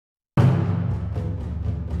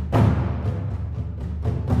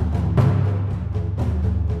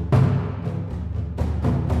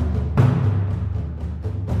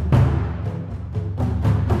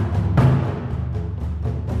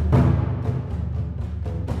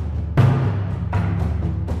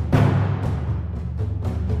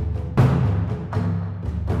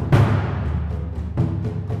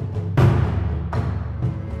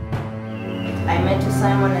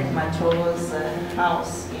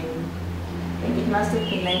think it must have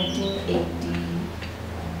been 1980,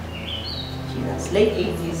 that's late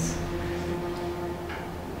 80s.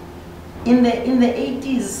 In the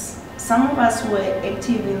 80s, some of us were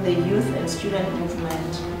active in the youth and student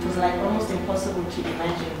movement. It was like almost impossible to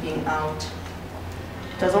imagine being out.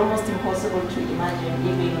 It was almost impossible to imagine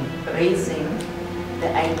even raising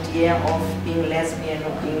the idea of being lesbian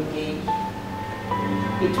or being gay.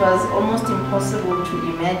 It was almost impossible to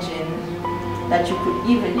imagine that you could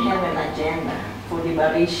even have an agenda for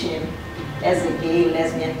liberation as a gay,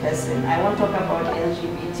 lesbian person. I won't talk about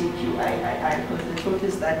LGBTQI, because the truth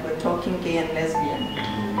is that we're talking gay and lesbian.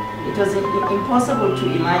 It was impossible to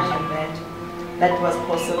imagine that was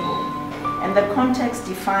possible. And the context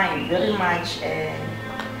defined very much,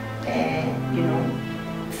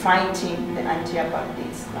 fighting the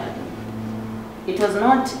anti-apartheid struggle. It was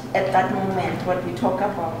not at that moment what we talk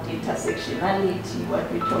about intersectionality,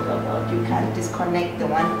 what we talk about you can't disconnect the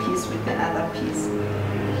one piece with the other piece.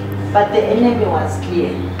 But the enemy was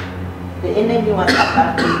clear. The enemy was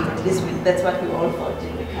apartheid, at least that's what we all thought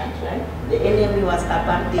in the country, right? The enemy was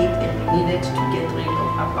apartheid and we needed to get rid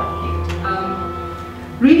of apartheid.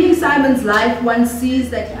 Reading Simon's life, one sees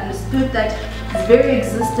that he understood that his very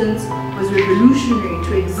existence was revolutionary.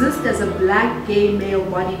 To exist as a black, gay,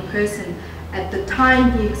 male-bodied person at the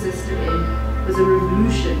time he existed in was a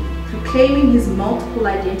revolution, proclaiming his multiple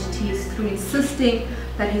identities through insisting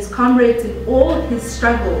that his comrades in all his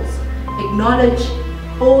struggles acknowledge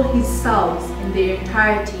all his selves in their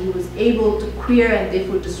entirety. He was able to queer and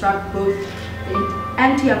therefore disrupt both the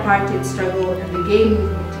anti-apartheid struggle and the gay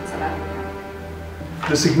movement in South Africa.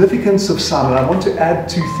 The significance of Simon, I want to add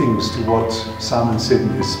two things to what Simon said in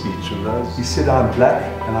his speech. And those, he said, I'm black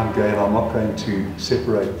and I'm gay, and I'm not going to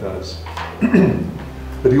separate those.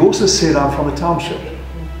 But he also said, I'm from a township.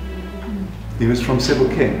 He was from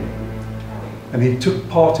Sebokeng. And he took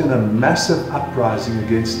part in a massive uprising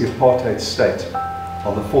against the apartheid state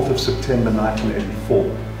on the 4th of September 1984,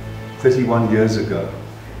 31 years ago.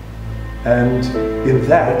 And in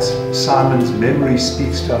that, Simon's memory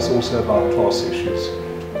speaks to us also about class issues.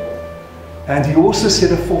 And he also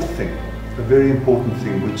said a fourth thing, a very important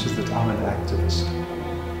thing, which is that I'm an activist.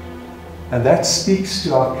 And that speaks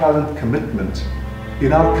to our current commitment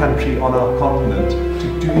in our country, on our continent,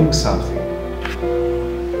 to doing something.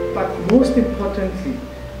 But most importantly,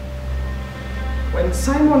 when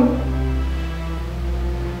Simon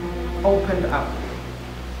opened up,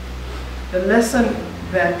 the lesson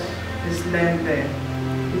that is learned there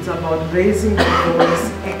is about raising the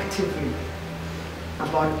voice actively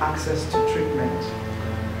about access to treatment,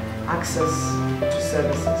 access to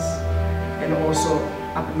services, and also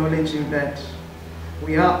acknowledging that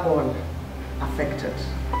we are all affected.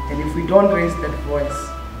 And if we don't raise that voice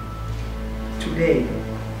today,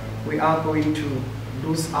 we are going to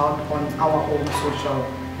lose out on our own social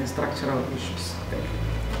and structural issues. Thank you.